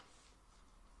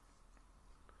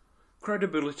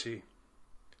Credibility.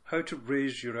 How to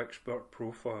raise your expert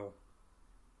profile.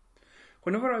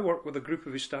 Whenever I work with a group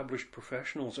of established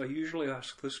professionals, I usually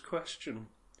ask this question.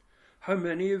 How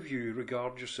many of you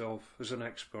regard yourself as an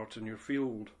expert in your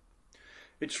field?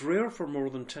 It's rare for more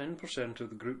than 10% of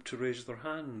the group to raise their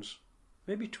hands.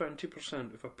 Maybe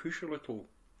 20% if I push a little.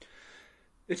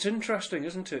 It's interesting,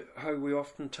 isn't it, how we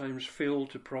oftentimes fail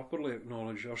to properly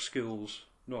acknowledge our skills,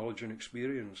 knowledge and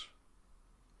experience.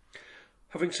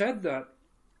 Having said that,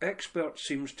 expert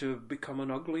seems to have become an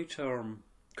ugly term.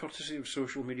 Courtesy of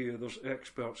social media, there's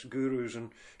experts, gurus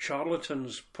and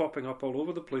charlatans popping up all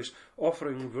over the place,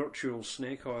 offering virtual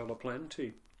snake oil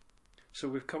aplenty. So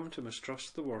we've come to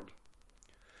mistrust the word.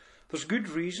 There's good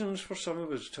reasons for some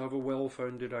of us to have a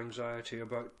well-founded anxiety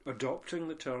about adopting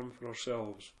the term for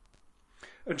ourselves.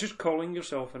 And just calling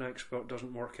yourself an expert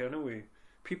doesn't work anyway.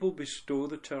 People bestow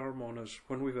the term on us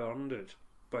when we've earned it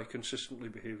by consistently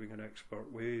behaving in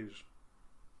expert ways.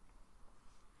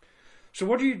 So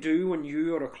what do you do when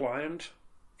you or a client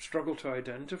struggle to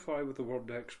identify with the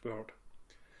word expert?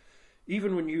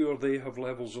 Even when you or they have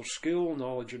levels of skill,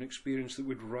 knowledge and experience that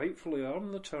would rightfully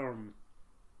earn the term.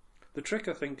 The trick,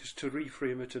 I think, is to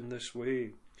reframe it in this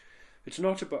way. It's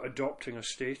not about adopting a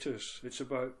status, it's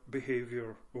about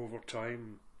behaviour over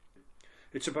time.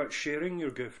 It's about sharing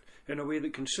your gift in a way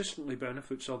that consistently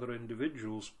benefits other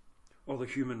individuals or the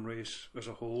human race as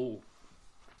a whole.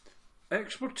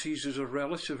 Expertise is a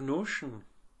relative notion.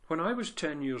 When I was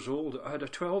 10 years old, I had a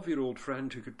 12-year-old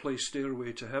friend who could play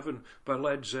Stairway to Heaven by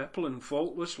Led Zeppelin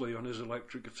faultlessly on his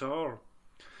electric guitar.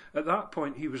 At that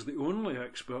point, he was the only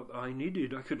expert I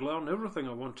needed. I could learn everything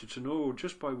I wanted to know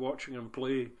just by watching him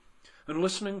play and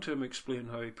listening to him explain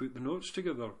how he put the notes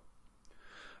together.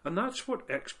 And that's what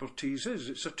expertise is.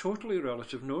 It's a totally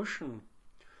relative notion.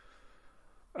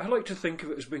 I like to think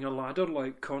of it as being a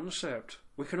ladder-like concept.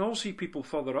 We can all see people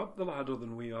further up the ladder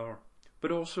than we are, but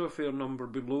also a fair number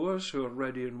below us who are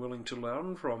ready and willing to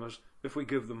learn from us if we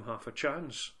give them half a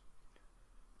chance.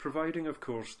 Providing, of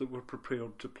course, that we're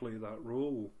prepared to play that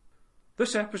role.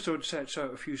 This episode sets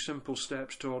out a few simple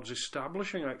steps towards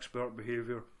establishing expert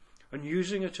behaviour and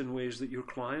using it in ways that your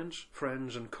clients,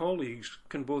 friends and colleagues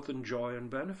can both enjoy and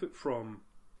benefit from.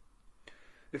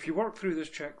 If you work through this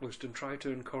checklist and try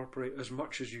to incorporate as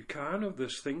much as you can of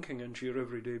this thinking into your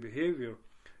everyday behaviour,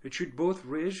 it should both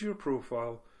raise your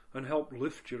profile and help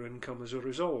lift your income as a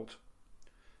result.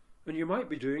 And you might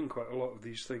be doing quite a lot of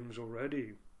these things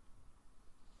already.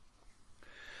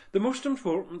 The most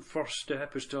important first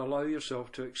step is to allow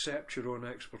yourself to accept your own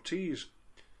expertise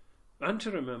and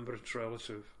to remember it's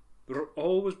relative. There will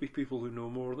always be people who know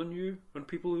more than you and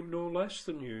people who know less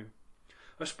than you.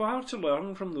 Aspire to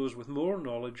learn from those with more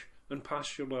knowledge and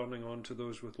pass your learning on to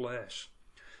those with less.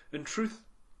 In truth,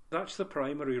 that's the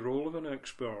primary role of an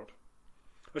expert.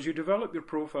 As you develop your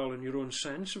profile and your own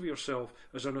sense of yourself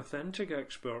as an authentic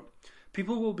expert,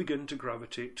 people will begin to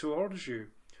gravitate towards you.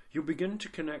 You'll begin to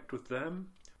connect with them,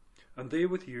 and they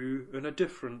with you in a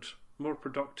different, more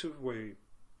productive way.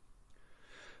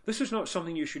 This is not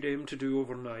something you should aim to do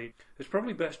overnight. It's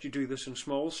probably best you do this in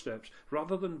small steps,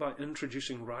 rather than by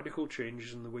introducing radical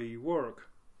changes in the way you work.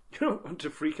 You don't want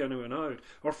to freak anyone out,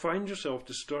 or find yourself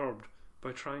disturbed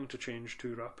by trying to change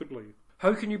too rapidly.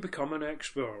 How can you become an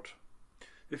expert?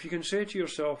 If you can say to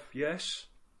yourself, yes,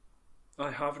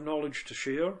 I have knowledge to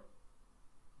share,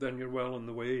 then you're well on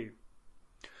the way.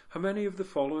 How many of the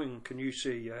following can you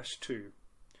say yes to?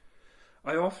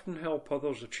 I often help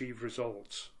others achieve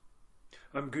results.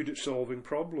 I'm good at solving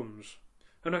problems,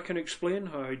 and I can explain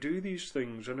how I do these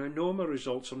things, and I know my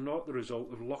results are not the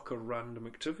result of luck or random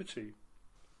activity.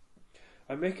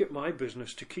 I make it my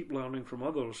business to keep learning from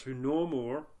others who know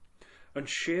more and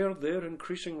share their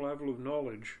increasing level of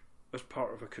knowledge as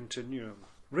part of a continuum.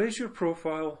 Raise your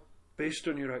profile based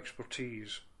on your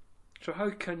expertise. So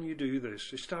how can you do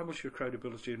this? Establish your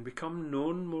credibility and become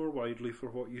known more widely for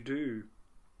what you do.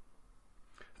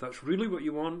 If that's really what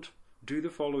you want, do the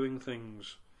following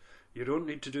things. You don't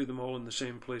need to do them all in the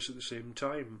same place at the same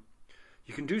time.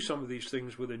 You can do some of these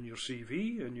things within your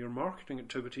CV, in your marketing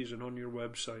activities and on your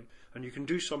website, and you can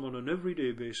do some on an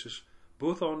everyday basis,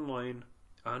 both online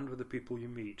and with the people you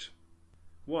meet.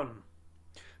 1.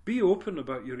 Be open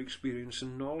about your experience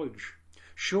and knowledge.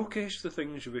 Showcase the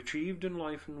things you've achieved in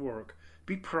life and work.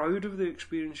 Be proud of the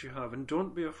experience you have and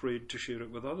don't be afraid to share it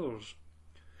with others.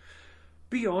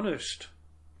 Be honest.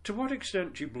 To what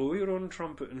extent do you blow your own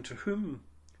trumpet and to whom?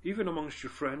 Even amongst your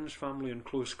friends, family and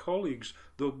close colleagues,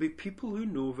 there'll be people who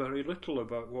know very little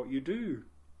about what you do.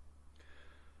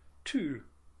 2.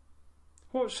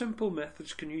 What simple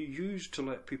methods can you use to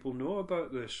let people know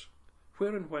about this?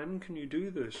 Where and when can you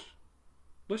do this?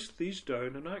 List these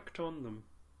down and act on them.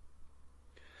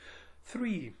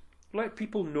 3. Let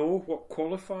people know what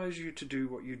qualifies you to do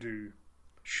what you do.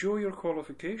 Show your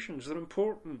qualifications, they're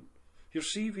important. Your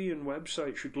CV and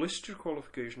website should list your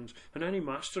qualifications and any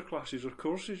masterclasses or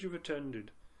courses you've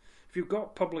attended. If you've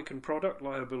got public and product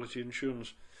liability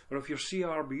insurance, or if you're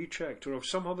CRB checked or have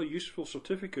some other useful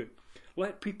certificate,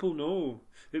 let people know.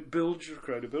 It builds your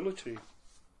credibility.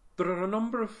 There are a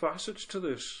number of facets to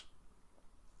this.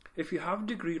 If you have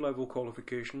degree level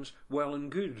qualifications, well and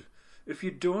good. If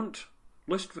you don't,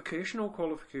 list vocational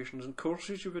qualifications and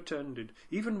courses you've attended.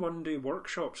 Even one-day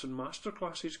workshops and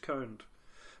masterclasses count.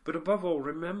 But above all,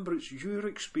 remember it's your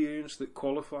experience that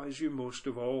qualifies you most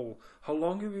of all. How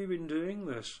long have you been doing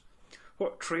this?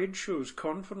 What trade shows,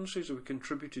 conferences have you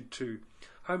contributed to?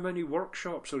 How many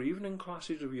workshops or evening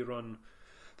classes have you run?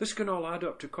 This can all add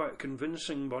up to quite a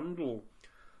convincing bundle,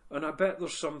 and I bet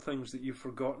there's some things that you've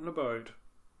forgotten about.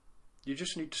 You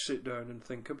just need to sit down and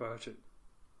think about it.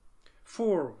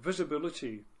 4.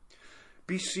 Visibility.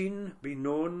 Be seen, be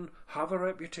known, have a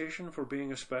reputation for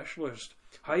being a specialist.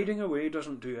 Hiding away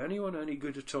doesn't do anyone any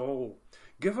good at all.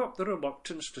 Give up the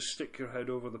reluctance to stick your head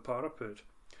over the parapet.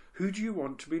 Who do you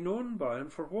want to be known by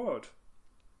and for what?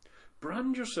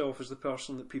 Brand yourself as the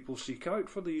person that people seek out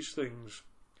for these things.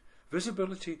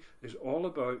 Visibility is all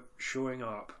about showing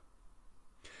up.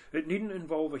 It needn't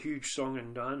involve a huge song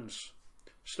and dance.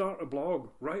 Start a blog,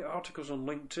 write articles on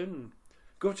LinkedIn,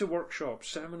 go to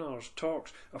workshops, seminars,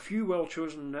 talks, a few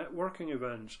well-chosen networking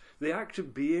events. The act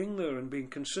of being there and being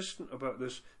consistent about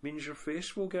this means your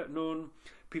face will get known,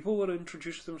 people will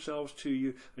introduce themselves to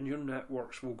you, and your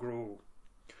networks will grow.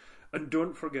 And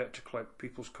don't forget to collect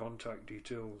people's contact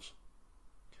details.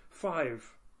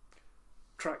 5.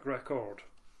 Track record.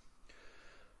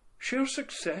 Share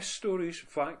success stories,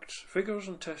 facts, figures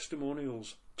and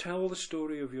testimonials. Tell the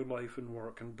story of your life and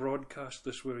work and broadcast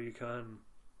this where you can.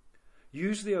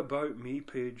 Use the About Me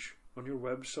page on your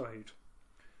website.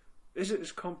 Is it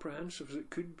as comprehensive as it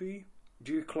could be?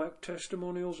 Do you collect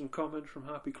testimonials and comments from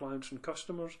happy clients and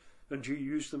customers, and do you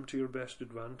use them to your best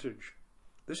advantage?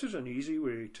 This is an easy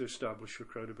way to establish your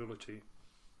credibility.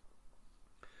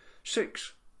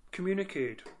 6.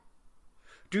 Communicate.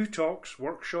 Do talks,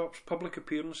 workshops, public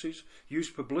appearances,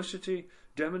 use publicity,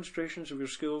 demonstrations of your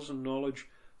skills and knowledge,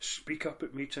 speak up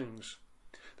at meetings.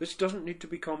 This doesn't need to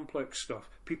be complex stuff.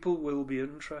 People will be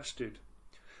interested.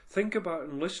 Think about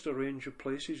and list a range of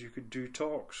places you could do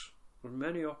talks. There are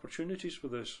many opportunities for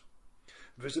this.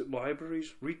 Visit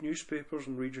libraries, read newspapers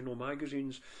and regional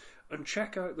magazines, and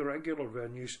check out the regular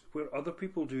venues where other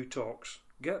people do talks.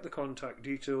 Get the contact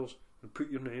details and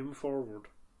put your name forward.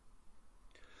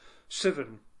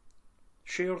 7.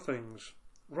 Share things.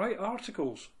 Write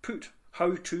articles. Put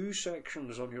how-to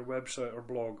sections on your website or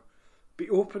blog. Be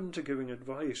open to giving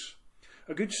advice.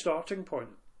 A good starting point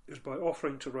is by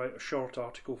offering to write a short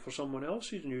article for someone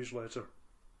else's newsletter.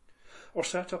 Or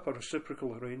set up a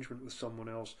reciprocal arrangement with someone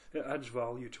else. It adds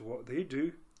value to what they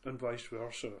do and vice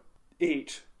versa.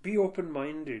 8. Be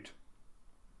open-minded.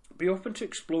 Be open to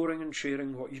exploring and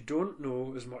sharing what you don't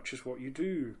know as much as what you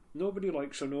do. Nobody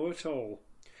likes a know-it-all.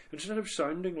 Instead of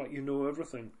sounding like you know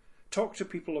everything, talk to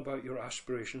people about your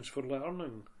aspirations for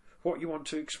learning, what you want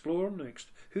to explore next,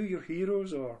 who your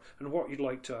heroes are, and what you'd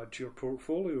like to add to your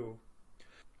portfolio.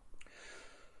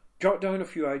 Jot down a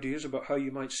few ideas about how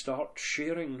you might start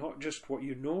sharing not just what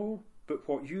you know, but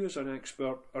what you as an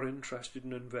expert are interested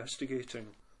in investigating.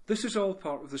 This is all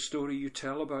part of the story you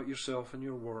tell about yourself and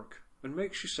your work, and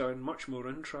makes you sound much more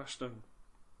interesting.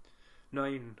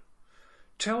 9.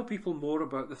 Tell people more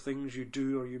about the things you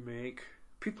do or you make.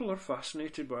 People are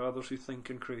fascinated by others who think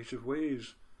in creative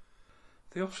ways.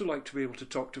 They also like to be able to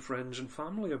talk to friends and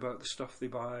family about the stuff they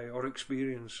buy or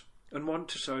experience, and want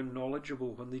to sound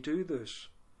knowledgeable when they do this.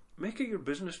 Make it your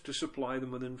business to supply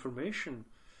them with information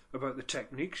about the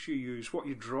techniques you use, what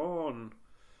you draw on.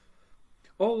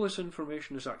 All this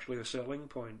information is actually a selling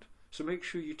point, so make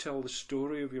sure you tell the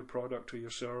story of your product or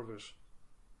your service.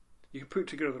 You can put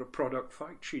together a product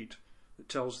fact sheet that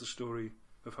tells the story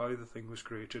of how the thing was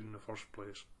created in the first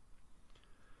place.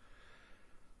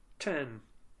 10.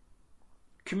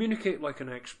 Communicate like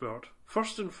an expert.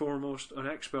 First and foremost, an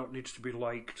expert needs to be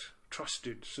liked,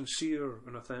 trusted, sincere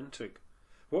and authentic.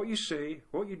 What you say,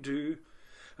 what you do,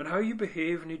 and how you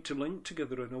behave need to link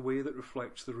together in a way that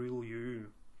reflects the real you.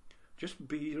 Just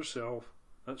be yourself.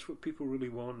 That's what people really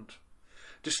want.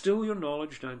 Distill your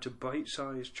knowledge down to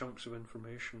bite-sized chunks of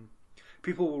information.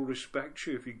 People will respect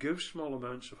you if you give small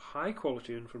amounts of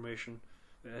high-quality information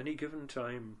at any given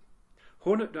time.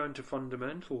 Hone it down to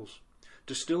fundamentals.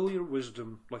 Distill your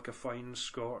wisdom like a fine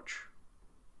scotch.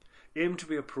 Aim to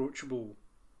be approachable.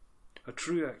 A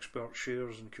true expert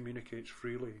shares and communicates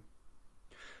freely.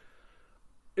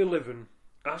 11.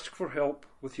 Ask for help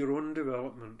with your own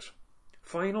development.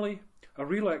 Finally, a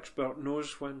real expert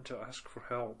knows when to ask for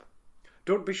help.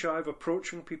 Don't be shy of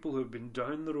approaching people who have been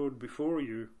down the road before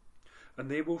you, and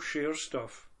they will share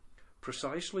stuff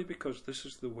precisely because this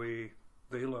is the way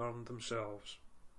they learned themselves.